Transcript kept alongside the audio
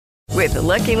With the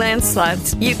Lucky Land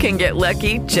Slots, you can get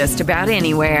lucky just about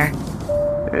anywhere.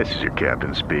 This is your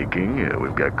captain speaking.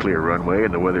 We've got clear runway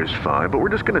and the weather's fine, but we're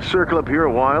just going to circle up here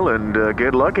a while and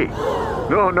get lucky.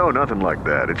 No, nothing like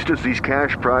that. It's just these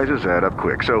cash prizes add up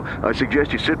quick. So I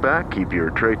suggest you sit back, keep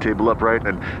your tray table upright,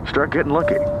 and start getting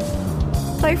lucky.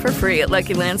 Play for free at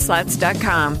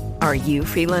LuckyLandSlots.com. Are you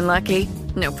feeling lucky?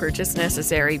 No purchase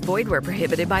necessary. Void where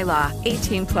prohibited by law.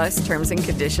 18+ terms and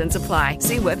conditions apply.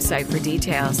 See website for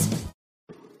details.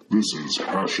 This is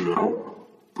Hash It Out,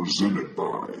 presented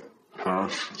by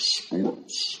Hash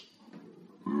Sports.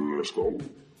 Let's go.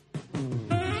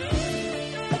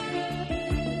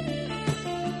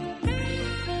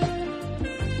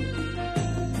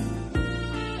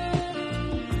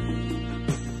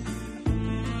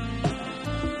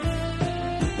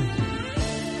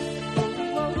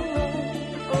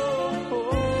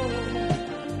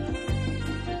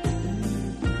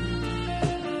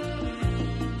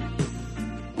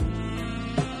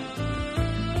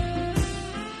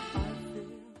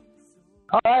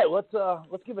 All right,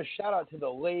 let's give a shout out to the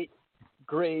late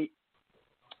great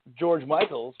George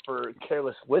Michaels for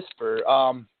Careless Whisper.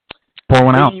 Pour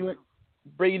one out.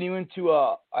 Bringing you into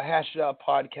a Hash It Out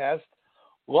podcast.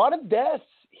 A lot of deaths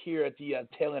here at the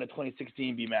tail end of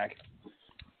 2016, BMAC.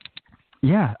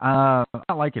 Yeah, I'm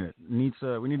not liking it.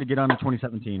 We need to get on to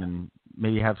 2017 and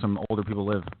maybe have some older people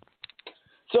live.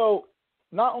 So,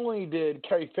 not only did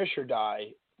Carrie Fisher die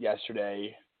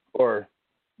yesterday,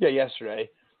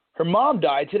 her mom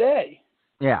died today.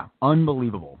 Yeah,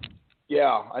 unbelievable.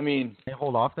 Yeah, I mean... They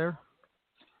hold off there?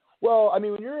 Well, I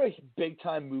mean, when you're a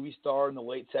big-time movie star in the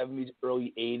late 70s,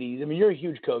 early 80s, I mean, you're a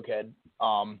huge cokehead.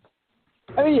 I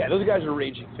mean, yeah, those guys are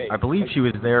raging fake. I believe she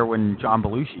was there when John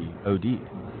Belushi OD'd.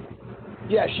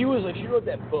 Yeah, she wrote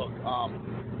that book,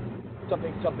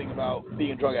 something about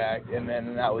being a drug addict, and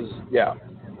then that was, yeah.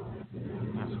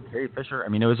 So Carrie Fisher, I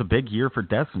mean, it was a big year for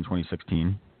deaths in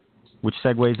 2016. Which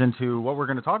segues into what we're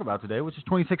going to talk about today, which is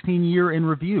 2016 Year in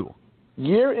Review.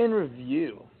 Year in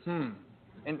Review. And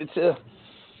it's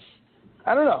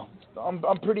I don't know.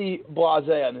 I'm pretty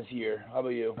blasé on this year. How about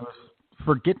you?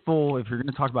 Forgetful. If you're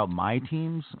going to talk about my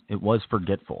teams, it was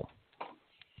forgetful.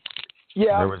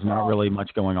 Yeah. There was not really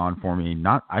much going on for me.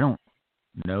 I don't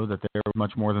know that there was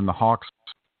much more than the Hawks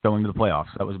going to the playoffs.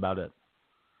 That was about it.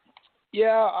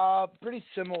 Yeah, pretty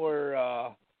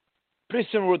similar. Pretty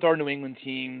similar with our New England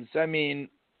teams. I mean,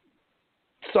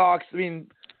 Celtics made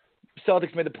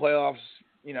the playoffs,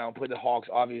 played the Hawks,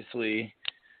 obviously.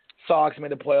 Sox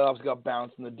made the playoffs, got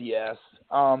bounced in the DS.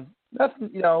 That's,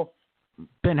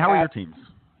 Ben, how are your teams?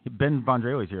 Ben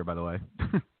Vondreli's here, by the way.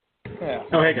 Yeah.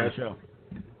 Oh, hey, guys.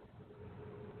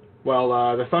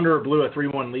 Well, the Thunder blew a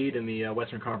 3-1 lead in the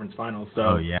Western Conference Finals. So.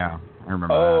 Oh, yeah. I remember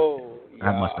that.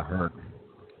 Yeah. That must have hurt.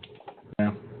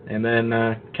 Yeah. And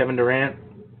then Kevin Durant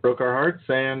broke our hearts,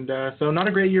 and so not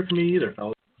a great year for me either,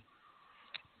 fellas.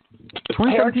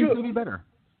 2017 will be better.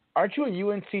 Aren't you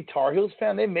a UNC Tar Heels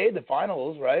fan? They made the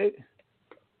finals, right?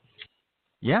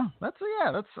 Yeah, that's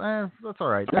all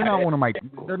right. They're not one of my.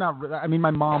 They're not. I mean,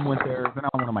 my mom went there. They're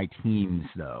not one of my teams,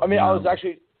 though. I mean, I was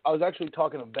actually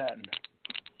talking to Ben.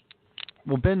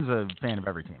 Well, Ben's a fan of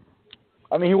every team.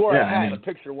 I mean, he wore a hat in a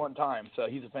picture one time, so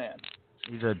he's a fan.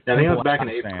 He's a. I think it was back in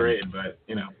 8th grade, but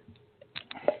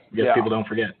I guess people don't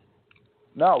forget.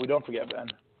 No, we don't forget, Ben.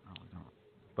 No, we don't.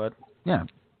 But yeah,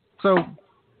 so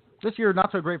this year not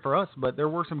so great for us, but there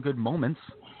were some good moments.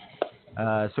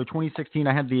 So 2016,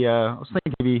 I had I was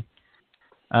thinking maybe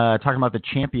talking about the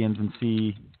champions and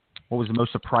see what was the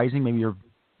most surprising, maybe your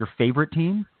favorite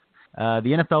team.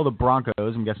 The NFL, the Broncos.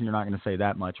 I'm guessing you're not going to say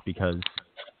that much because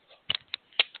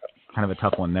kind of a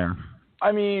tough one there.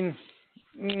 I mean,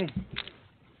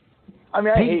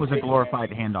 Peyton was a glorified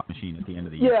handoff machine at the end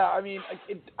of the year. Yeah, I mean,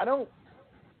 I don't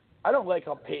like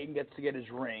how Peyton gets to get his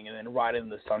ring and then ride into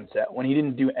the sunset when he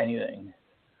didn't do anything.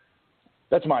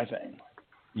 That's my thing.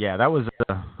 Yeah, that was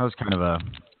kind of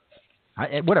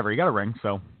whatever. He got a ring,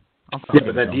 so. Yeah,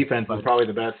 but that defense was probably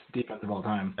the best defense of all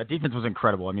time. That defense was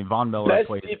incredible. I mean, Von Miller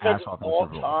played his ass off in the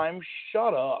Super Bowl. All time.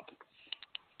 Shut up.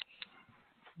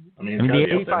 I mean the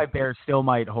 85 Bears still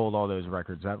might hold all those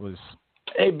records. That was.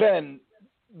 Hey Ben,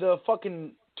 the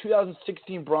fucking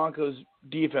 2016 Broncos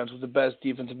defense was the best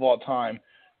defense of all time.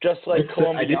 Just like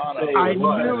Colombiana. I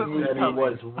knew it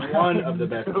was one of the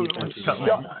best defenses.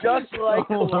 Just like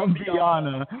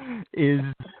Colombiana is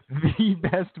the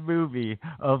best movie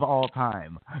of all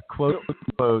time. Quote,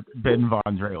 unquote, Ben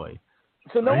Vondrelli.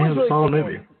 So no one's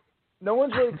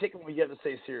really taking what you have to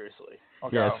say seriously.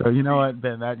 Okay. Yeah, so you know what,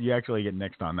 Ben, that you actually get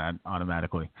nixed on that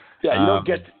automatically. Yeah, you don't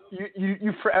get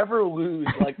you forever lose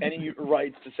like any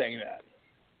rights to saying that.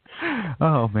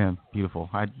 Oh man, beautiful.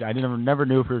 I never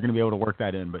knew if we were going to be able to work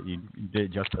that in, but you did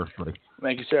it just perfectly.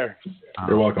 Thank you, sir.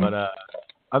 You're welcome. But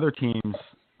other teams,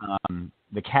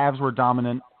 the Cavs were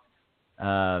dominant.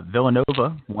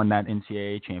 Villanova won that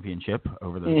NCAA championship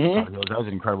over the Tar Heels. That was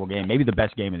an incredible game, maybe the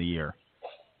best game of the year.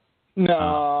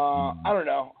 No, I don't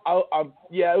know.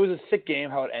 Yeah, it was a sick game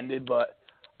how it ended, but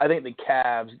I think the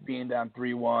Cavs being down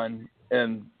 3-1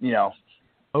 and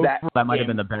that might have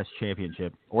been the best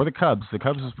championship, or the Cubs. The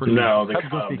Cubs was pretty. No, the Cubs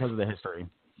Cubs just because of the history.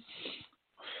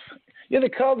 Yeah, the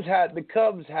Cubs had to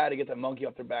get the monkey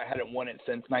off their back. Hadn't won it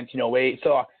since 1908.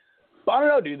 So, but I don't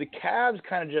know, dude. The Cavs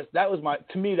kind of just that was my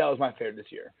favorite this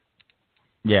year.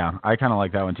 Yeah, I kind of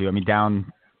like that one too. I mean, down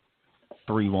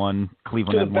 3-1,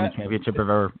 Cleveland hasn't won a championship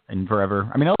forever.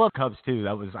 I mean, I love Cubs too.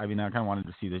 I kind of wanted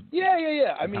to see the.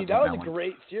 Yeah. I mean, that was a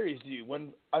great series, dude.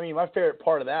 My favorite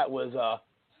part of that was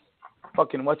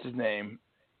fucking what's his name,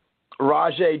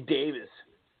 Rajay Davis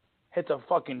hits a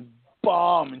fucking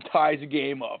bomb and ties the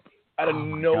game up out of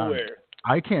nowhere.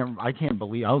 God. I can't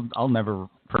believe I'll never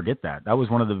forget that. That was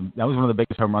one of the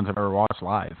biggest home runs I've ever watched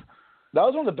live. That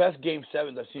was one of the best Game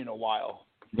 7s I've seen in a while.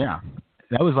 Yeah.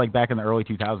 That was like back in the early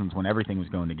 2000s when everything was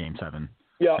going to Game 7.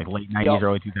 Yeah. Like late 90s,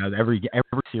 early 2000s. Every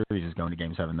series is going to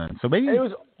Game 7 then. So maybe I'll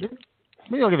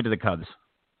give it to the Cubs.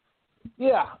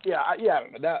 Yeah.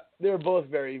 They were both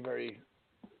very, very,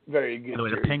 very good. By the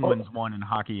way, the Penguins won in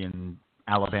hockey and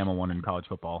Alabama won in college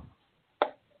football.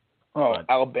 Oh, but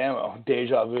Alabama,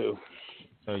 deja vu.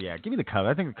 So yeah, give me the Cubs.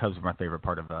 I think the Cubs are my favorite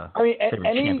part of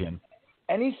champion.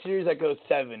 Any series that goes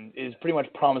 7 is pretty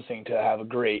much promising to have a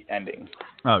great ending.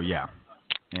 Oh yeah,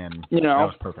 and that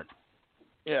was perfect.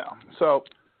 Yeah. So,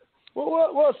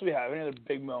 what else do we have? Any other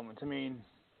big moments? I mean,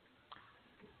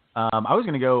 I was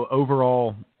going to go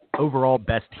overall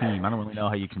best team. I don't really know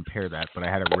how you compare that, but I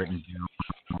had it written down.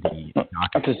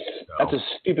 That's a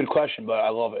stupid question, but I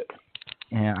love it.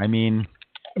 Yeah, I mean,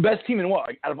 best team in what?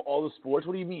 Like, out of all the sports?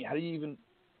 What do you mean? How do you even?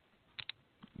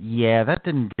 Yeah, that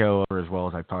didn't go over as well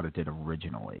as I thought it did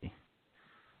originally.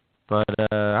 But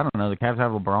I don't know. The Cavs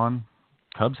have LeBron.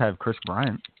 Cubs have Chris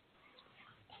Bryant.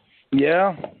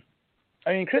 Yeah.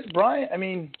 I mean, Chris Bryant,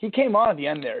 he came on at the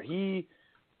end there. He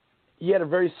had a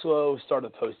very slow start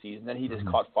of the postseason. Then he just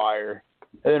caught fire.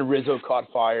 And then Rizzo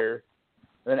caught fire.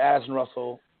 And then Addison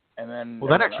Russell. And then. Well,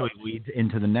 that actually leads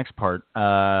into the next part.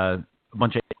 A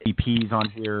bunch of MVPs on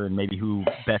here and maybe who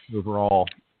best overall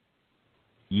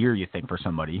year you think for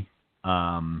somebody.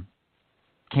 Cam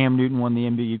Newton won the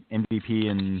MVP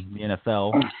in the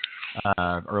NFL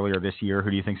earlier this year. Who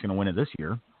do you think is going to win it this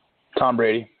year? Tom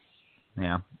Brady.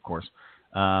 Yeah, of course.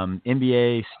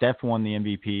 NBA, Steph won the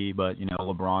MVP, but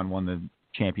LeBron won the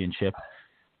championship.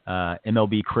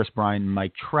 MLB, Chris Bryant,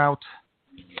 Mike Trout,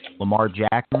 Lamar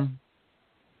Jackson.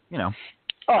 All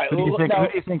right. Who do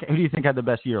you think had the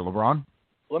best year? LeBron?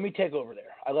 Let me take over there.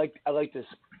 I like this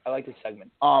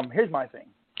segment. Here's my thing.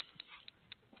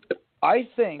 I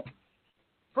think,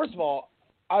 first of all,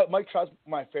 Mike Trout's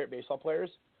my favorite baseball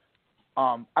players.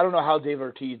 I don't know how David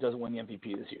Ortiz doesn't win the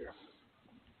MVP this year.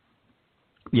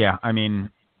 Yeah,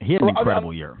 he had an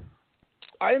incredible year.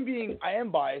 I am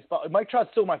biased, but Mike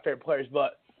Trout's still my favorite players.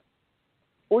 But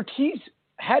Ortiz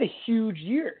had a huge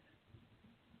year,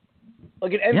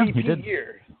 like an MVP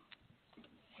year.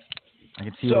 I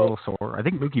could see a little sore. I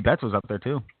think Mookie Betts was up there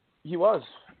too. He was,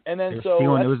 and then it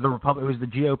was the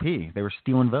GOP. They were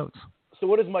stealing votes. So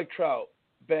what has Mike Trout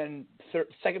been?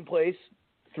 Second place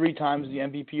 3 times the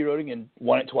MVP voting and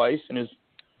won it twice, and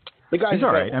the guy's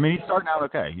all right. He's starting out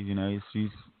okay. He's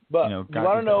but got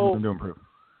want to know? To improve.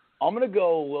 I'm gonna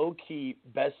go low key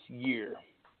best year.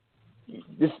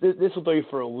 This will throw you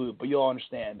for a loop, but you'll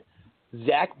understand.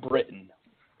 Zach Britton.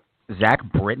 Zach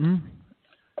Britton,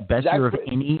 best year of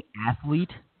any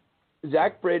athlete.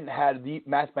 Zach Britton had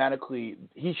mathematically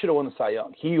he should have won the Cy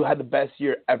Young. He had the best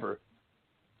year ever.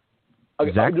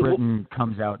 Okay, Zach Britton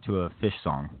comes out to a Fish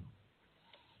song.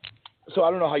 So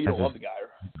I don't know how you don't love the guy.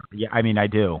 Yeah, I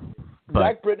do.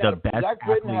 But better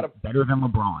than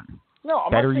LeBron. No,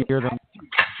 I'm better not year than.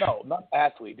 No, not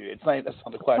athlete, dude. That's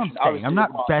not the question. I'm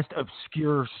not best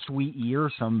obscure sweet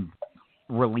year some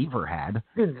reliever had.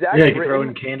 Dude, you can throw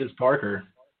in Candace Parker.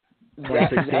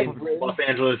 2016 Los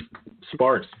Angeles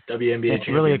Sparks WNBA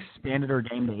champion. Really expanded her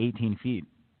game to 18 feet.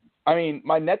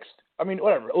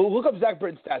 Whatever. Look up Zach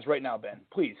Britton's stats right now, Ben.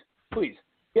 Please. He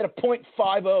had a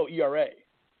 .50 ERA.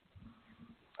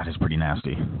 That is pretty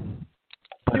nasty.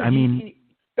 But dude,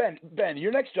 Ben,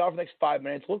 your next job for the next 5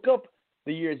 minutes, look up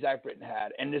the year Zach Britton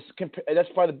had, and that's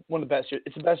probably one of the best years.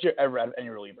 It's the best year ever out of any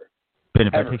reliever. Ben,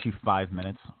 if that takes you 5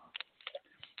 minutes.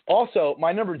 Also,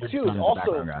 my number 2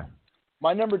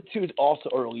 is also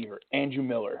a reliever, Andrew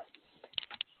Miller.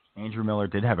 Andrew Miller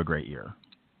did have a great year.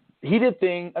 He did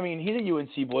things. I mean, he's a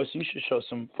UNC boy, so you should show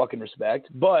some fucking respect.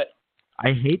 But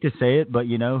I hate to say it, but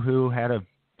you know who had a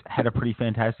pretty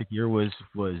fantastic year was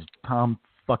Tom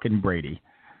fucking Brady,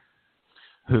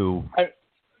 who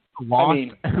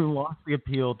lost the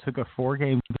appeal, took a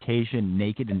 4-game vacation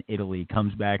naked in Italy,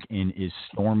 comes back and is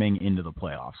storming into the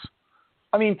playoffs.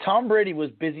 I mean, Tom Brady was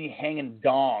busy hanging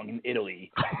dong in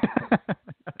Italy.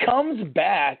 Comes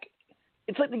back.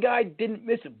 It's like the guy didn't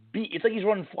miss a beat. It's like he's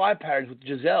running fly patterns with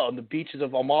Giselle on the beaches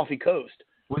of Amalfi Coast.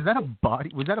 Was that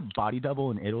a body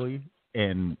double in Italy?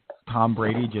 And Tom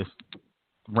Brady just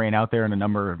ran out there in a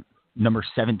number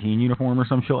 17 uniform or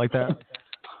some shit like that?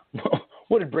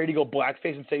 What, did Brady go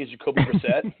blackface and say he's Jacoby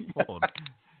Brissett?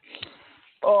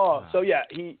 Oh, so yeah,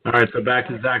 he. All right, so back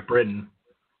to Zach Britton.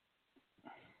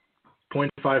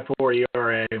 0.54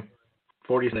 ERA,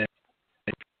 46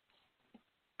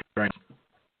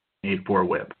 8-4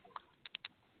 whip.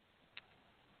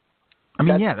 I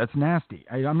mean, yeah, that's nasty.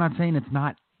 I'm not saying it's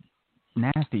not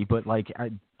nasty, but like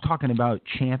I'm talking about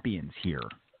champions here,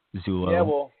 Zulo. Yeah,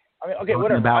 well, I mean, okay, talking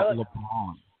whatever. About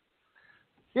LeBron.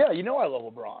 Yeah, you know I love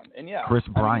LeBron, and yeah, Chris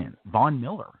Bryant, Von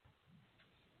Miller.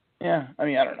 Yeah, I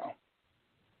mean, I don't know.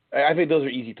 I think those are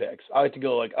easy picks. I like to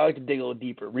dig a little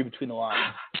deeper, read between the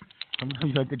lines. Sometimes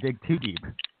you like to dig too deep.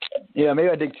 Yeah, maybe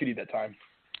I dig too deep that time.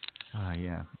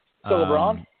 Yeah. So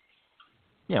LeBron?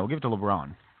 Yeah, we'll give it to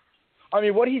LeBron. I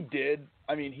mean, what he did,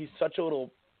 I mean, he's such a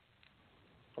little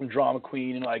drama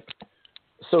queen and, like,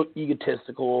 so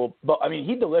egotistical. But, I mean,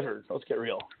 he delivered. Let's get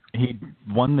real. He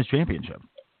won the championship.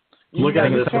 Look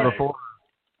at it this way.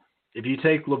 If you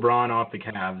take LeBron off the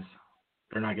Cavs,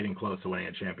 they're not getting close to winning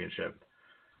a championship.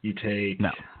 You take,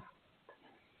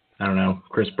 I don't know,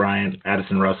 Chris Bryant,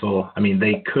 Addison Russell. I mean,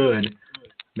 they could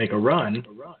make a run,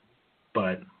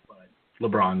 but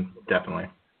LeBron definitely.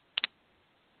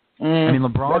 I mean,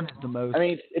 LeBron is the most. I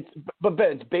mean,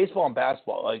 it's baseball and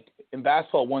basketball. Like in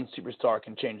basketball, one superstar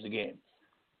can change the game.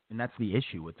 And that's the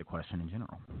issue with the question in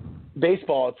general.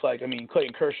 Baseball, it's like, I mean,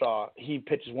 Clayton Kershaw, he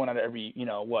pitches one out of every,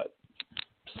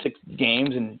 6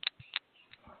 games and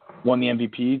won the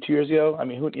MVP 2 years ago. I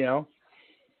mean,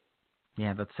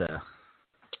 Yeah, that's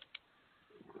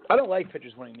I don't like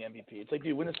pitchers winning the MVP. It's like,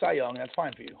 dude, win the Cy Young, and that's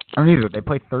fine for you. I don't either. They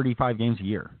play 35 games a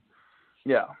year.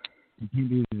 Yeah. You can't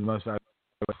do the most out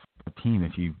of a team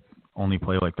if you only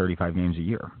play like 35 games a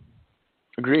year.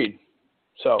 Agreed.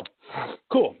 So,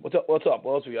 cool. What's up? What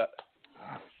else we got?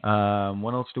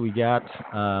 What else do we got?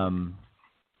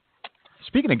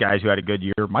 Speaking of guys who had a good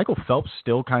year, Michael Phelps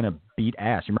still kind of beat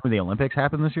ass. You remember the Olympics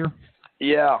happened this year?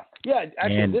 Yeah. Yeah,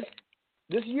 actually,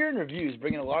 this year in review is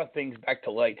bringing a lot of things back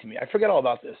to light to me. I forgot all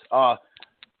about this.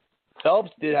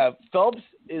 Phelps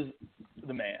is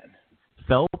the man.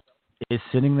 Phelps is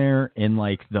sitting there in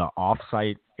like the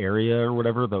off-site area or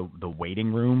whatever, the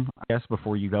waiting room, I guess,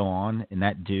 before you go on. And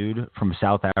that dude from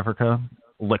South Africa,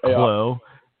 Leclos,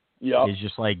 is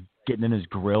just like getting in his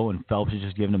grill, and Phelps is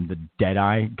just giving him the dead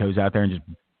eye, goes out there and just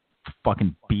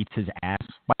fucking beats his ass.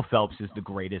 Michael Phelps is the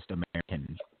greatest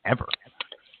American ever.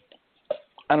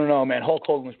 I don't know, man. Hulk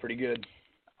Hogan was pretty good.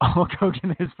 Hulk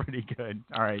Hogan is pretty good.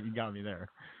 All right, you got me there.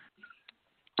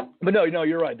 But no,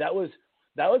 you're right. That was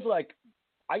like,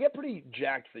 I get pretty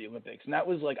jacked for the Olympics, and that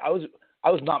was like I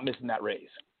was not missing that race.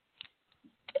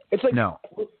 It's like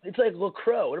It's like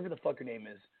LaCroix, whatever the fuck your name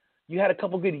is. You had a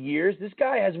couple good years. This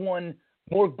guy has won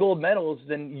more gold medals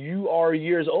than you are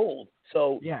years old.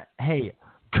 So yeah, hey,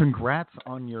 congrats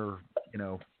on your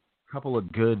couple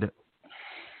of good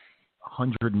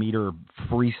 100-meter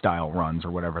freestyle runs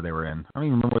or whatever they were in. I don't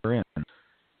even remember what they're in.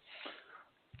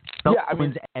 Phelps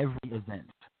wins every event.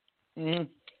 Mm-hmm.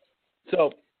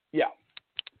 So yeah.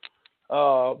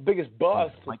 Biggest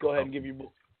bust. Let's go ahead and give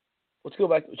you. Let's go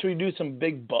back. Should we do some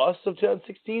big busts of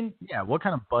 2016? Yeah. What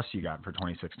kind of bust you got for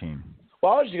 2016?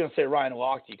 Well, I was just gonna say Ryan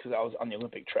Lochte because I was on the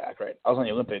Olympic track, right? I was on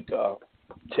the Olympic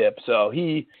tip, so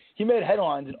he made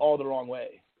headlines in all the wrong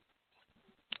way.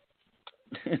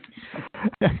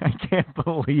 I can't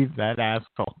believe that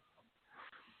asshole.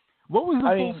 What was the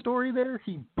full story there?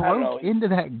 He broke into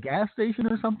that gas station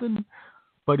or something,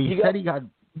 but he said he got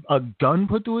a gun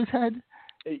put to his head.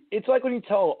 It's like when you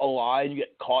tell a lie and you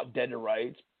get caught dead to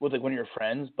rights with like one of your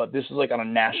friends, but this is like on a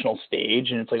national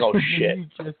stage, and it's like, oh shit. You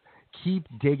just keep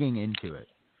digging into it.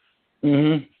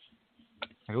 Mm-hmm.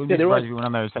 I wouldn't be surprised if you went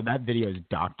on there and said that video is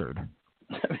doctored.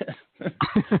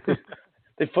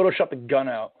 They photoshopped the gun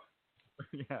out.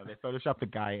 Yeah, they photoshopped the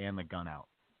guy and the gun out.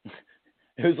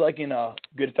 It was like in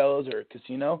Goodfellas or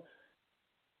Casino.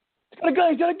 He's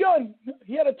got a gun.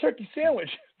 He had a turkey sandwich.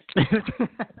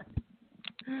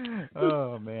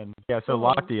 Oh, man. Yeah, so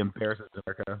Lochte embarrasses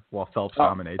America while Phelps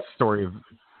dominates. Story of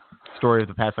story of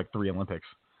the past, 3 Olympics.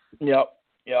 Yep.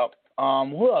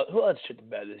 Who else shit the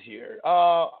bed this year?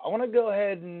 I want to go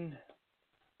ahead and...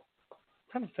 I'm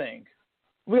trying to think.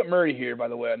 We got Murray here, by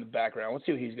the way, in the background. Let's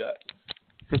see what he's got.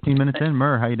 15 minutes in.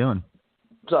 Murr, how you doing?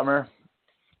 What's up, Murr?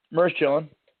 Murr's chilling.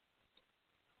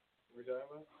 What are we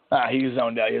talking about? He was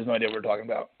zoned out. He has no idea what we're talking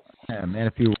about. Yeah, man,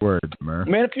 a few words, Murr.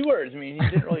 Man, a few words. I mean, he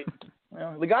didn't really...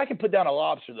 the guy can put down a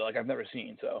lobster, though, like I've never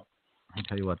seen, so... I'll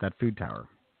tell you what, that food tower.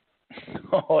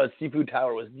 Oh, that seafood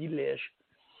tower was delish.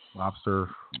 Lobster,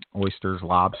 oysters,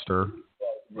 lobster,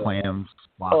 clams,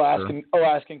 lobster.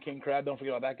 Alaskan king crab. Don't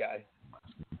forget about that guy.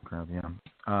 Crab, yeah.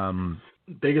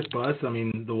 Biggest bust, I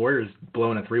mean, the Warriors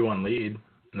blowing a 3-1 lead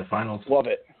in the finals. Love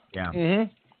it. Yeah.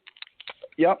 Mm-hmm.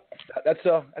 Yep. That's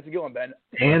a good one, Ben.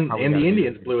 And the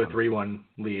Indians blew a 3-1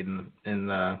 lead in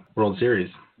the World Series.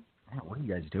 Yeah, what are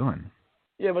you guys doing?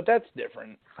 Yeah, but that's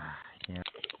different. Yeah.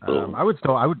 I would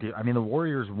do. I mean, the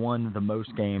Warriors won the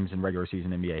most games in regular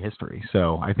season NBA history,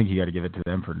 so I think you got to give it to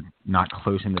them for not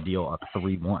closing the deal up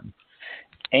 3-1.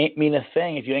 Ain't mean a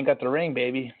thing if you ain't got the ring,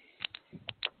 baby.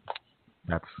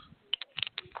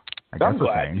 I'm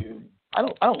glad, dude. I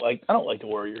don't like the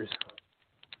Warriors.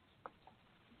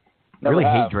 I really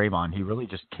hate Draymond. He really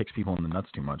just kicks people in the nuts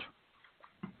too much.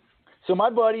 So my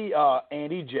buddy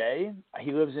Andy J,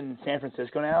 he lives in San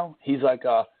Francisco now. He's like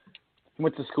he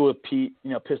went to school with Pete,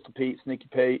 Pistol Pete, Sneaky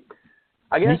Pete.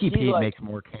 I guess Sneaky Pete makes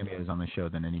more cameos on the show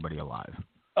than anybody alive.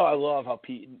 Oh, I love how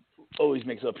Pete always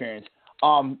makes an appearance.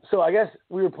 So I guess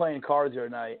we were playing cards the other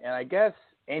night, and I guess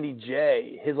Andy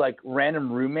J, his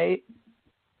random roommate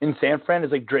in San Fran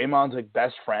is Draymond's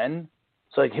best friend.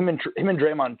 So him and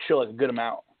Draymond chill a good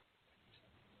amount.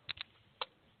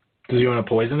 Does he want to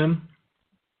poison him?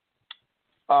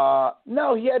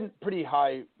 No, he had pretty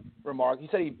high remark. He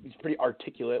said he's pretty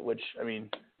articulate, which, I mean,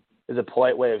 is a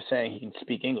polite way of saying he can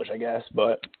speak English, I guess,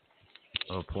 but...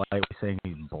 A polite way of saying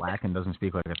he's black and doesn't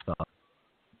speak like a thug.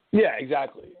 Yeah,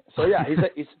 exactly. So, yeah,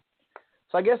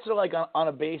 so I guess they're, on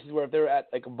a basis where if they're at,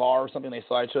 a bar or something, they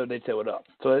saw each other, they'd say what up.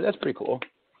 So that's pretty cool.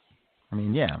 I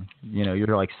mean, yeah.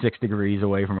 You're 6 degrees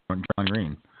away from John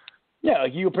Green. Yeah,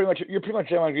 you're pretty much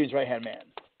Draymond Green's right-hand man.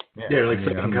 Yeah, you're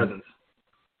second cousins.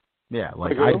 Yeah, I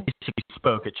basically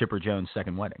spoke at Chipper Jones'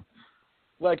 second wedding.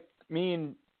 Me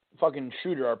and fucking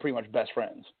Shooter are pretty much best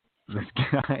friends.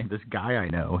 This guy I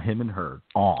know, him and her,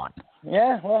 on.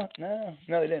 Yeah, well, no,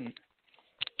 they didn't.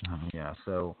 Yeah,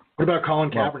 so... What about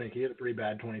Colin Kaepernick? He had a pretty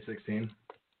bad 2016.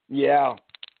 Yeah,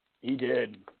 he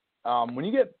did. When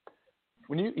you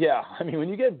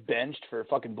get benched for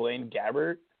fucking Blaine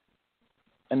Gabbert,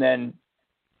 and then,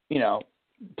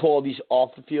 pull all these off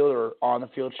the field or on the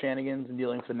field shenanigans and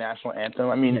dealing with the national anthem.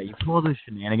 I mean, you pull all those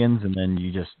shenanigans and then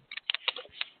you just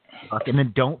and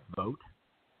then don't vote.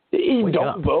 You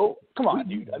don't vote? Come on,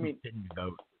 dude. I mean, didn't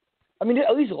vote. I mean,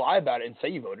 at least lie about it and say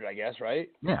you voted, I guess, right?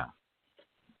 Yeah,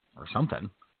 or something.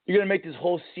 You're gonna make this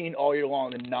whole scene all year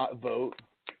long and not vote.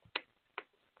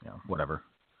 Yeah, whatever.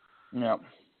 Yeah.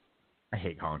 I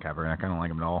hate Colin Kaepernick. I don't like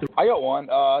him at all. I got one.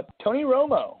 Tony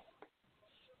Romo.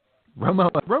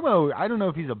 Romo, I don't know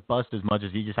if he's a bust as much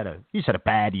as he just had a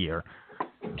bad year.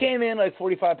 Came in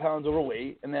 45 pounds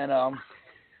overweight, and then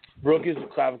broke his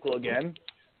clavicle again,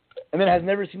 and then has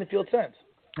never seen the field since.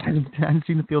 I haven't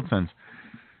seen the field since.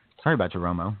 Sorry about you,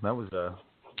 Romo. That was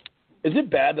Is it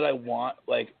bad that I want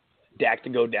Dak to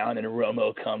go down and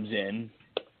Romo comes in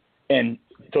and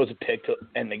throws a pick to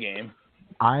end the game?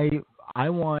 I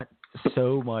want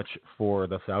so much for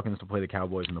the Falcons to play the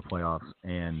Cowboys in the playoffs,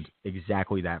 and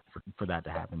exactly that for that to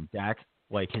happen. Dak,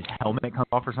 his helmet comes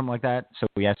off or something like that, so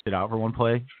he has to sit out for one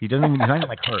play. He's not even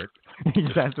hurt. He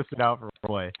just has to sit out for one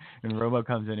play, and Romo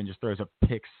comes in and just throws a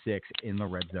pick six in the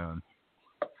red zone,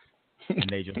 and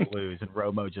they just lose. And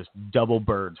Romo just double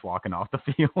birds walking off the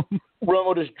field.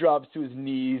 Romo just drops to his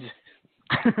knees.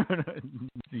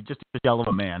 He's just a shell of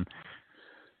a man.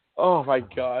 Oh, my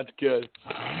God. Good.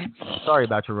 Sorry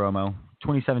about you, Romo.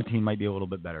 2017 might be a little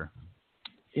bit better.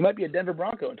 He might be a Denver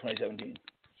Bronco in 2017.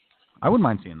 I wouldn't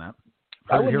mind seeing that.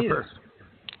 I wouldn't either.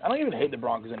 I don't even hate the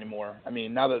Broncos anymore. I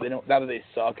mean, now that they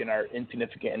suck and are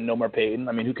insignificant and no more Peyton,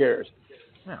 I mean, who cares?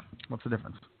 Yeah. What's the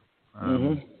difference?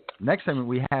 Next time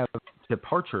we have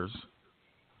departures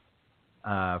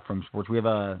from sports. We have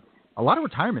a lot of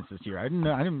retirements this year. I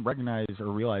didn't recognize or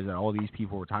realize that all these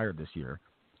people retired this year.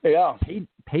 Yeah.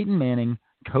 Peyton Manning,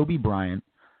 Kobe Bryant,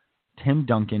 Tim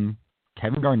Duncan,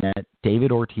 Kevin Garnett,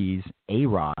 David Ortiz,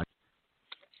 A-Rod,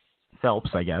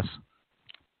 Phelps, I guess,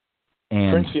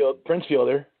 and Prince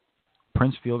Fielder.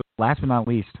 Last but not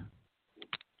least,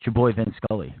 your boy Vin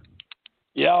Scully.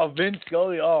 Yeah, Vin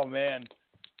Scully. Oh man,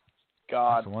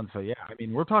 God. That's the one. So yeah, I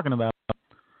mean, we're talking about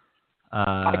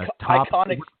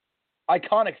iconic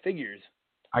iconic figures.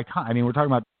 I mean, we're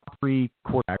talking about top 3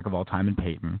 quarterback of all time in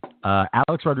Peyton.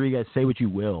 Alex Rodriguez, say what you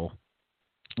will,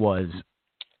 was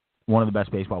one of the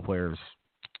best baseball players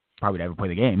probably to ever play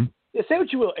the game. Yeah, say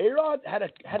what you will. A-Rod had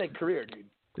a career, dude.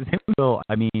 Say what you will.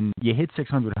 I mean, you hit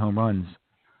 600 home runs.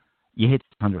 You hit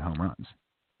 600 home runs.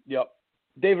 Yep.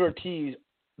 David Ortiz,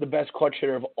 the best clutch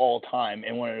hitter of all time,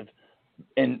 and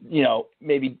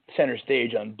maybe center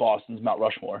stage on Boston's Mount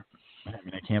Rushmore. I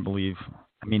mean, I can't believe.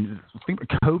 I mean, think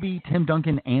Kobe, Tim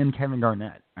Duncan, and Kevin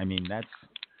Garnett. I mean, that's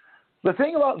the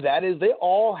thing about that is they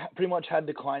all pretty much had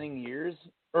declining years,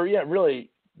 really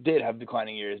did have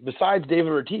declining years. Besides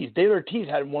David Ortiz, David Ortiz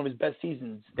had one of his best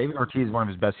seasons. David Ortiz, one of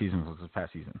his best seasons was this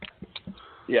past season.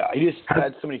 Yeah, he just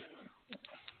had so many.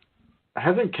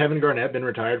 Hasn't Kevin Garnett been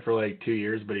retired for like 2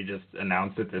 years, but he just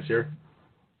announced it this year?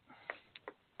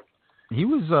 He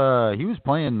was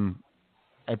playing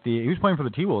for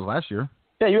the T-Wolves last year.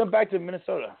 Yeah, he went back to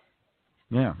Minnesota.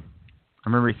 Yeah. I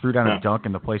remember he threw down a dunk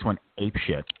and the place went ape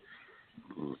shit.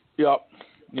 Yep.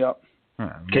 Yeah,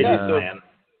 man.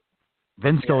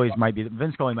 Vin Scully might be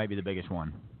the biggest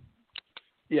one.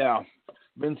 Yeah.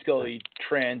 Vin Scully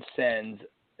transcends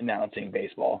announcing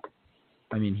baseball.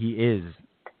 I mean, he is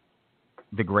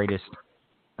the greatest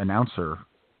announcer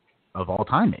of all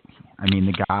time. I mean,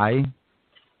 the guy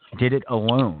did it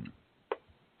alone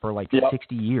for like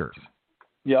 60 years.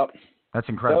 Yep. That's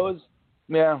incredible.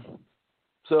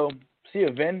 So, see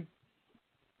a Vin.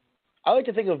 I like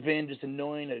to think of Vin just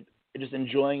enjoying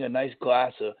a nice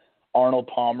glass of Arnold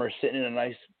Palmer, sitting in a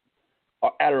nice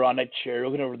Adirondack chair,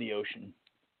 looking over the ocean.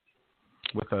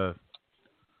 With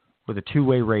a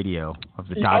two-way radio of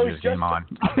the Dodgers game on.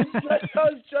 I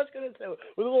was just gonna say,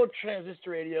 with a little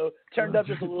transistor radio, turned up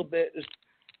just a little bit, just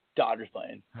Dodgers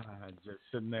playing. Just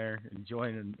sitting there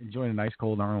enjoying a nice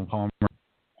cold Arnold Palmer,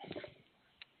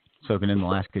 soaking in the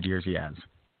last good years he has.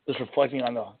 Just reflecting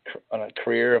on a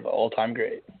career of an all-time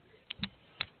great.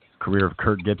 Career of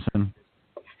Kurt Gibson.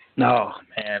 No,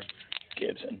 man,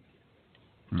 Gibson.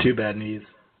 Two bad knees.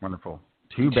 Wonderful.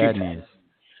 Two bad knees.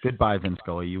 Goodbye, Vin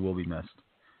Scully. You will be missed.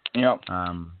 Yep.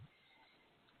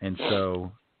 And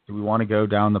so, do we want to go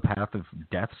down the path of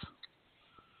deaths?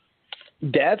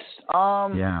 Deaths?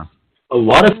 Yeah. A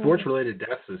lot of sports-related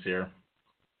deaths this year.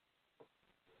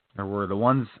 There were the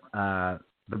ones, the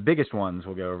biggest ones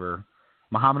we'll go over.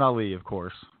 Muhammad Ali, of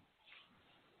course.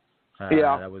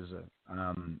 That was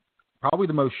probably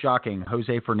the most shocking.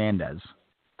 Jose Fernandez.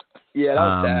 Yeah, that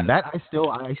was sad. That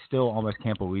I still almost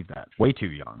can't believe that. Way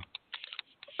too young.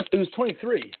 He was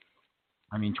 23.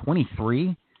 I mean,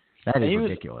 23? That is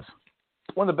ridiculous.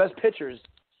 One of the best pitchers.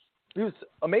 He was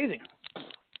amazing.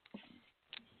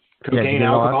 Cocaine,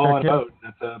 alcohol, and boat.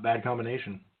 That's a bad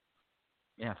combination.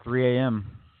 Yeah, 3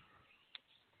 a.m.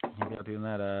 Can't be out doing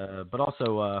that. But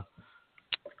also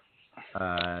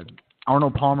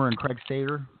Arnold Palmer and Craig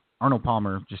Sager. Arnold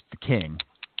Palmer, just the king.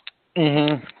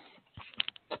 Mm-hmm.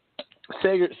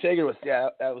 Sager was,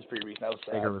 that was pretty recent. That was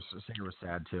sad. Sager was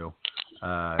sad too.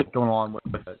 Going along with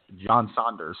John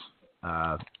Saunders,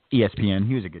 ESPN.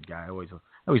 He was a good guy. I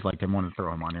always liked him. Wanted to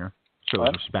throw him on here. Show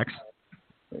his respects.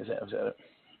 I was at it.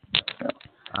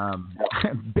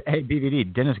 Hey,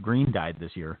 BVD, Dennis Green died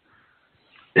this year.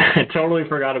 I totally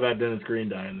forgot about Dennis Green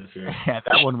dying this year. Yeah,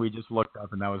 that one we just looked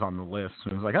up and that was on the list.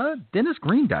 So it was like, Dennis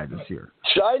Green died this year.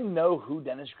 Should I know who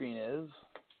Dennis Green is?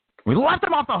 We left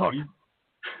him off the hook.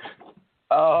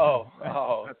 Oh,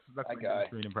 that's that my guy. Dennis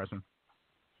Green impression.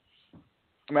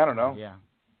 I mean, I don't know. Yeah.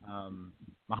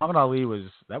 Muhammad Ali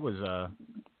that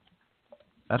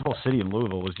whole city in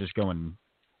Louisville was just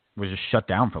shut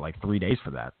down for like 3 days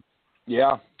for that.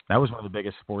 Yeah. That was one of the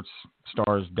biggest sports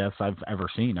stars deaths I've ever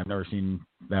seen. I've never seen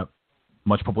that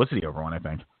much publicity over one, I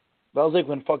think. That was like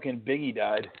when fucking Biggie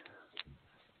died.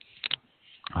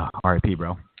 R.I.P.,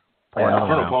 bro.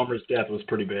 Arnold Palmer's death was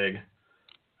pretty big.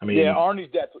 I mean, yeah,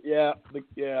 Arnie's death. Yeah.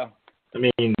 I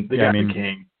mean, the guy's the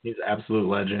king. He's an absolute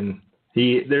legend.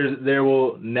 There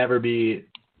will never be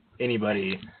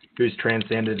anybody who's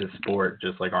transcended the sport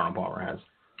just like Arnold Palmer has.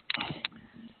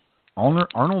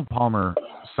 Arnold Palmer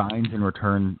signed and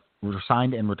returned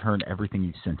everything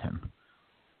you sent him.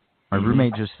 My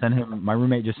roommate just sent him a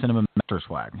master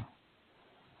swag.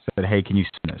 Said, "Hey, can you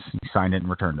send this?" He signed it and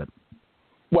returned it.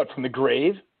 What, from the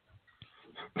grave?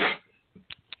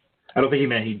 I don't think he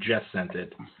meant he just sent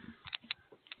it.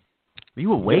 Are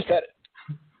you awake?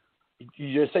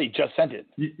 You just say you just sent it.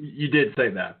 You did say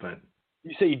that, but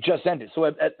you say you just sent it. So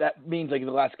that means like in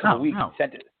the last couple of weeks he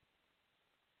sent it.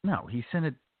 No, he sent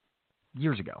it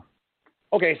years ago.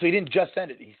 Okay, so he didn't just send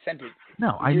it. He sent it.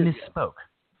 No, I misspoke.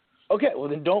 Okay, well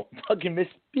then don't fucking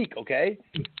misspeak, okay?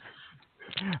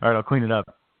 All right, I'll clean it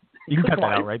up. You can cut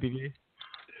that out, right, BB?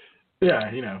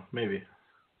 Yeah, maybe.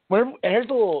 And here's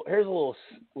a little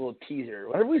teaser.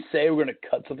 Whenever we say we're going to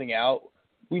cut something out,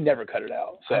 we never cut it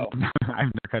out. So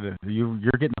I've never cut it. You're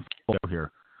getting the full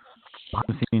here. Behind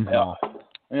the scenes and all.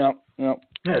 Yeah. Yeah,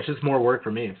 it's just more work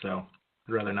for me, so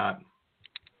I'd rather not.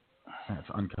 That's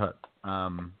uncut.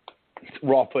 It's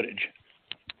raw footage.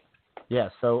 Yeah,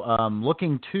 so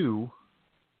looking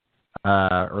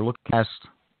past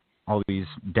all these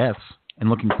deaths and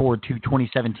looking forward to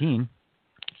 2017,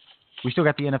 we still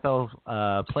got the NFL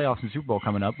playoffs and Super Bowl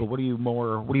coming up. But what are you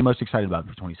most excited about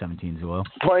for 2017, Zulo?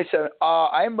 27.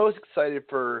 I am most excited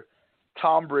for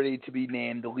Tom Brady to be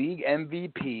named the league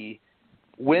MVP,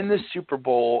 win the Super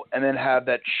Bowl, and then have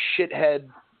that shithead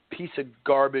piece of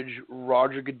garbage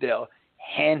Roger Goodell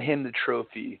hand him the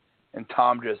trophy, and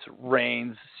Tom just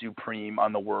reigns supreme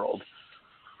on the world.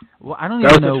 Well, I don't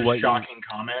even know what shocking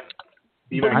comment.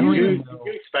 Do you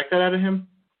expect that out of him?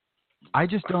 I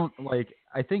just don't like.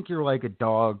 I think you're like a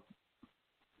dog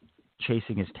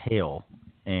chasing his tail,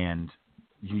 and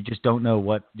you just don't know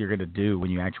what you're gonna do when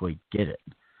you actually get it.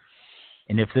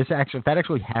 And if that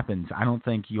actually happens, I don't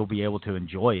think you'll be able to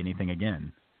enjoy anything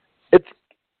again.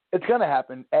 It's gonna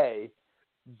happen. A,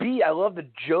 B. I love the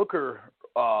Joker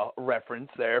reference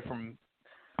there from.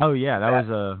 Oh yeah, that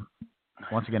was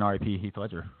once again R.I.P. Heath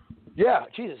Ledger. Yeah,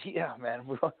 Jesus, man.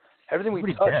 Everything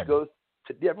we touch goes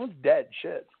to. Yeah, everyone's dead.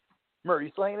 Shit. Murray,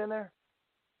 you still hanging in there?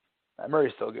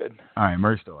 Murray's still good. All right,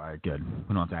 Murray's still all right. Good.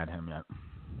 We don't have to add him yet.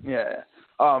 Yeah.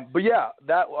 But yeah,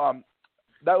 that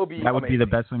would be. That would be the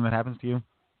best thing that happens to you.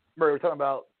 Murray, we're talking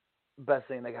about the best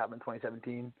thing that happened in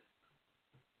 2017.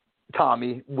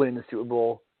 Tommy winning the Super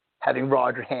Bowl, having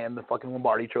Roger hand the fucking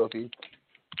Lombardi trophy.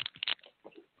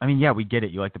 I mean, yeah, we get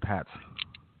it. You like the Pats.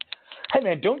 Hey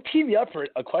man, don't tee me up for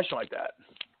a question like that.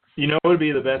 You know what would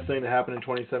be the best thing to happen in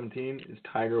 2017 is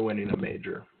Tiger winning a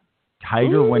major.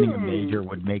 Tiger winning a major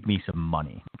would make me some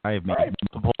money. I have made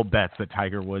multiple bets that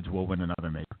Tiger Woods will win another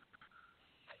major.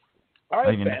 All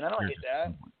right, Ben, I don't hate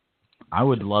that. I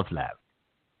would love that.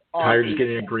 Tiger just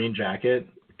getting a green jacket.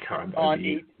 God,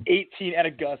 on 18 at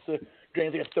Augusta,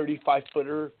 draining like a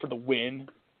 35-footer for the win.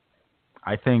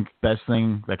 I think best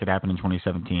thing that could happen in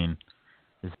 2017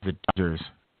 is the Dodgers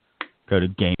go to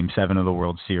Game 7 of the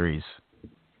World Series,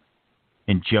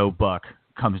 and Joe Buck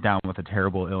comes down with a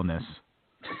terrible illness.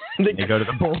 They go to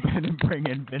the bullpen and bring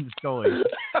in Vin Scully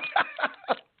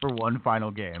for one final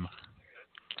game.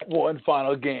 One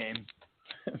final game.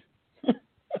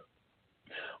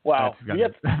 Wow.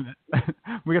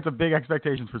 We got some big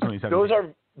expectations for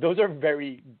 2017. Those are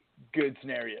very good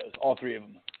scenarios, all three of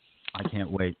them. I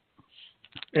can't wait.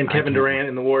 And Kevin Durant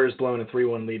and the Warriors blowing a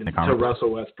 3-1 lead to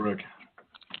Russell Westbrook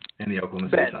and the Oklahoma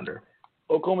City Thunder.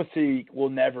 Oklahoma City will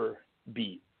never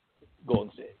beat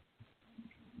Golden State.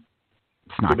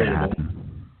 It's not going to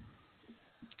happen.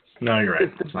 No, you're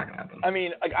right. It's not going to happen. I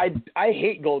mean, like I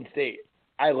hate Golden State.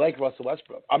 I like Russell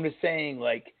Westbrook. I'm just saying,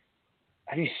 like,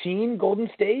 have you seen Golden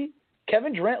State?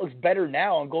 Kevin Durant looks better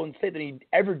now on Golden State than he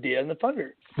ever did on the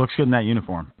Thunder. Looks good in that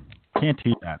uniform. Can't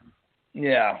teach that.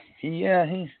 Yeah.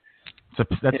 That's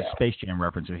a Space Jam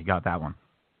reference if you got that one.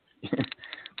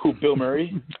 Who, Bill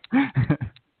Murray?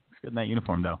 It's good in that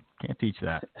uniform, though. Can't teach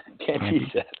that. Can't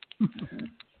teach that.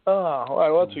 All right,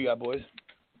 what else we got, boys?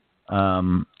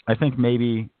 I think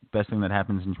maybe best thing that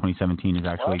happens in 2017 is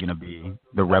actually going to be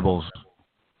the Rebels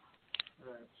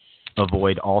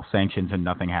avoid all sanctions and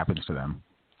nothing happens to them.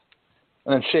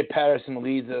 And then Shea Patterson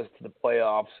leads us to the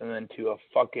playoffs and then to a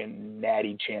fucking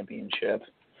natty championship.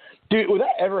 Dude, would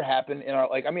that ever happen in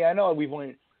our I know we've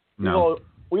only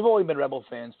been Rebel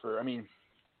fans for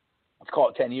let's call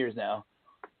it 10 years now.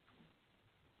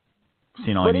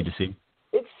 Seen all I need to see.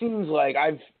 It seems like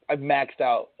I've maxed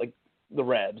out like the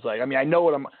Rebs. I know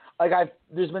what I'm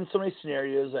there's been so many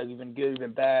scenarios, we've been good, we've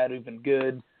been bad, we've been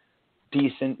good,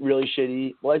 decent, really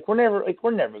shitty. We're never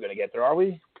gonna get there, are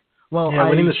we? Well,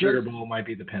 winning the Sugar Bowl might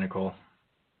be the pinnacle.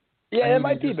 Yeah, it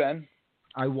might be, Ben.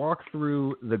 I walk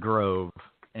through the Grove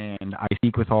and I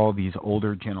speak with all these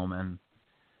older gentlemen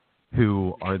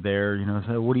who are there,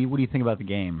 say, what do you think about the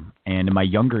game? And in my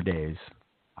younger days,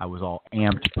 I was all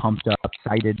amped, pumped up,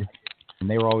 excited, and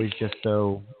they were always just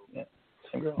so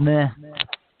meh.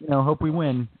 Hope we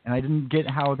win. And I didn't get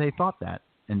how they thought that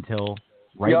until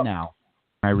now.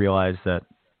 I realized that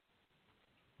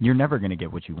you're never going to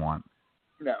get what you want.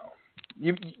 No.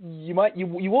 You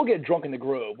will get drunk in the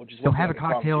Grove, which is so have a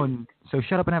cocktail so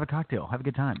shut up and have a cocktail. Have a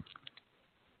good time.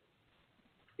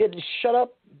 Yeah, just shut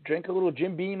up, drink a little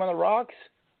Jim Beam on the rocks,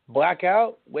 black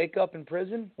out, wake up in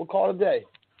prison. We'll call it a day.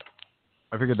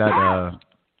 I figured that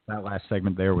that last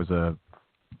segment there was a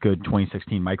good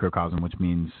 2016 microcosm, which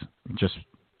means just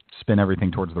spin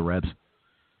everything towards the Rebs.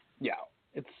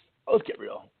 Let's get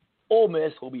real. Ole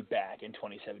Miss will be back in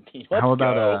 2017. How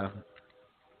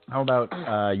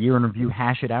about year in review?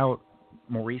 Hash it out.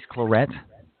 Maurice Clarett,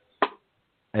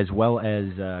 as well as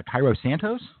Cairo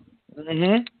Santos.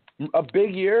 Mm-hmm. A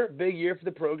big year for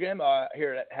the program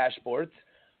here at Hash Sports.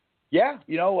 Yeah,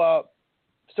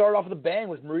 started off with a bang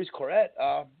with Maurice Clarett,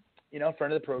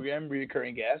 friend of the program,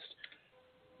 recurring guest.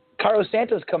 Cairo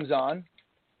Santos comes on,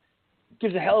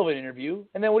 gives a hell of an interview,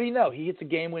 and then what do you know? He hits a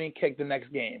game-winning kick the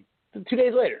next game, 2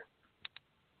 days later.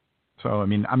 So,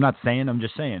 I'm not saying, I'm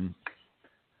just saying,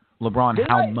 LeBron,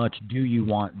 how much do you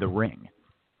want the ring?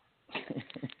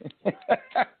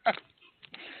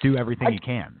 Do everything you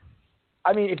can.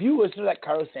 If you listen to that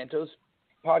Cairo Santos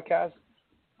podcast,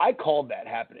 I called that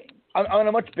happening. On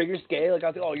a much bigger scale, I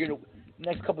was like,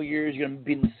 next couple of years, you're going to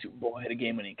be in the Super Bowl, hit a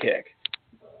game-winning kick.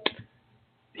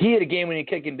 He hit a game-winning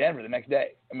kick in Denver the next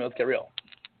day. Let's get real.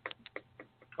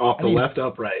 Off the left,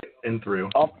 upright, and through.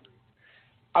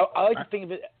 I like to think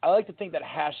of it. I like to think that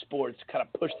Hash Sports kind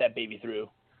of pushed that baby through.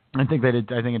 I think they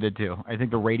did. I think it did too. I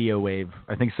think the radio wave.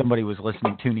 I think somebody was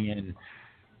tuning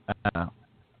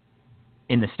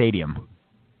in the stadium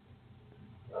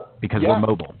because we're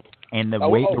mobile, and the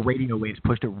radio waves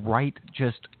pushed it right,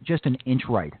 just an inch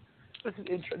right. Just an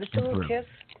inch, just a little kiss,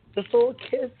 just a little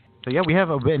kiss. So yeah, we have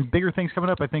bigger things coming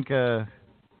up. I think. Who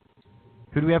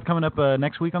do we have coming up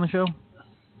next week on the show?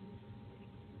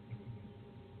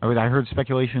 I heard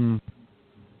speculation.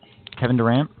 Kevin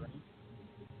Durant.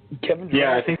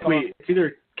 Yeah, I think it's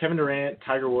either Kevin Durant,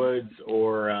 Tiger Woods,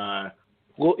 or.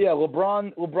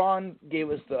 LeBron gave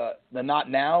us the not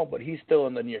now, but he's still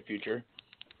in the near future.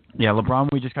 Yeah, LeBron,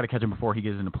 we just got to catch him before he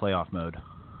gets into playoff mode.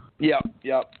 Yep.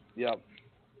 So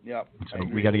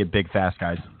we got to get big fast,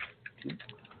 guys.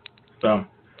 So,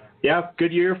 yeah,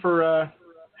 good year for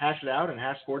Hash It Out and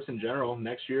Hash Sports in general.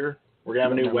 Next year, we're going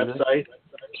to have a new website.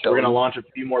 We're going to launch a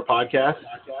few more podcasts.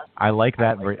 I like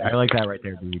that. I like that right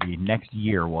there, BVD. Next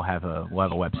year, we'll have a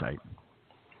website.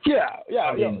 Yeah.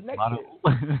 Next year.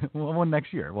 We'll have one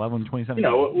next year. We'll have one in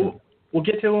 2017. We'll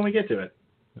get to it when we get to it.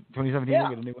 2017, we'll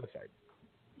get a new website.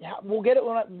 Yeah, we'll get it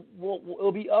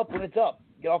it'll be up when it's up.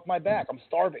 Get off my back. I'm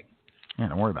starving. Yeah,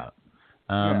 don't worry about it.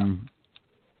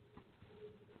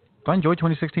 So I enjoyed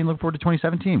 2016. Look forward to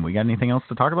 2017. We got anything else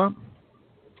to talk about?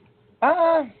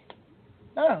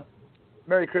 No.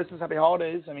 Merry Christmas, Happy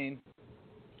Holidays.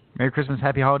 Merry Christmas,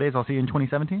 Happy Holidays. I'll see you in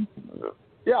 2017.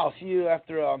 Yeah, I'll see you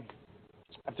after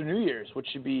New Year's, which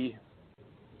should be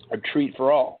a treat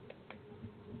for all.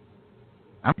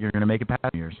 You're going to make it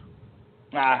past New Year's.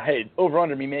 Hey, over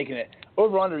under me making it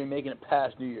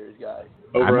past New Year's, guys.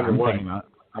 Under what?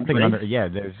 I'm thinking under. Yeah,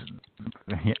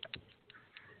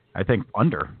 I think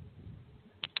under.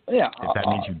 Yeah. If that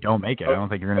means you don't make it, I don't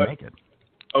think you're going to make it.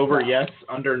 Over yes,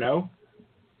 under no.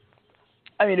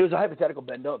 It was a hypothetical,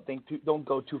 Ben. Don't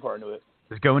go too far into it.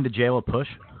 Is going to jail a push?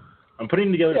 I'm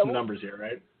putting together some numbers here,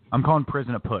 right? I'm calling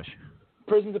prison a push.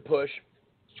 Prison's a push.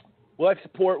 Life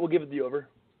support, we'll give it the over.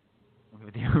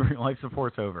 Life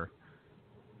support's over.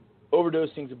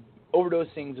 Overdosing's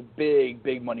a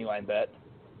big money line bet.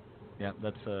 Yeah,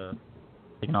 that's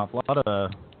taking off a lot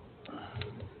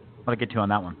to get to on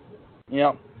that one.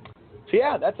 Yeah. So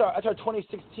yeah, that's our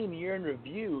 2016 year in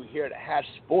review here at Hash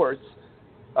Sports.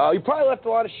 We probably left a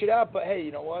lot of shit out, but hey,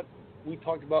 you know what? We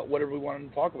talked about whatever we wanted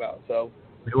to talk about. So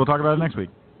we'll talk about it next week.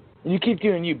 And you keep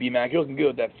doing you, B-Mac. You're looking good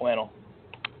with that flannel.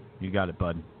 You got it,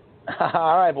 bud.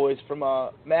 All right, boys. From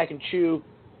Mac and Chu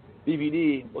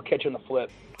BVD, we'll catch you on the flip.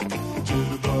 You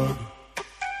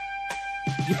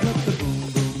put the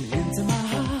boom boom into my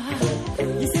heart.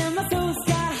 You send my soul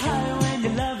sky high when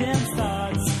your loving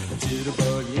starts. A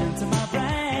jitterbug into my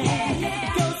brain.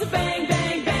 It goes to bang,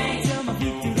 bang, bang till my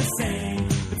feet do the same.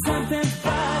 But something's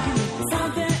bugging me,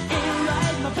 something ain't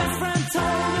right. My best friend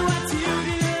told me what you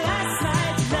did last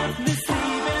night. You left me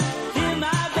sleeping in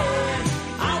my bed.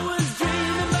 I was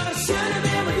dreaming, but I should have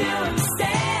been with you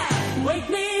instead. Wake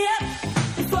me up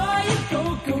before you go.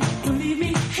 Don't leave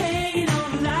me hanging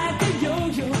on like a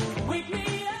yo-yo. Wake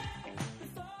me up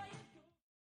before you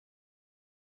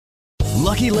go.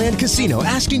 Lucky Land Casino,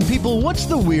 asking people, what's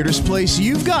the weirdest place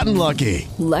you've gotten lucky?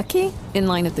 Lucky? In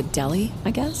line at the deli,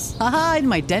 I guess? Aha, in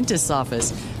my dentist's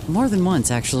office. More than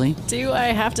once, actually. Do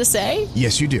I have to say?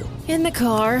 Yes, you do. In the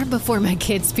car before my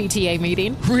kids' PTA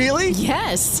meeting. Really?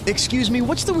 Yes. Excuse me,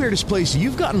 what's the weirdest place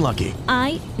you've gotten lucky?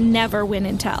 I never win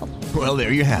and tell. Well,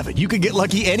 there you have it. You can get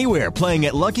lucky anywhere, playing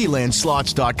at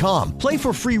LuckyLandSlots.com. Play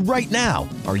for free right now.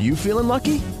 Are you feeling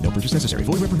lucky? No purchase necessary.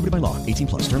 Void where prohibited by law. 18+.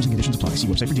 Terms and conditions apply. See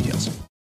website for details.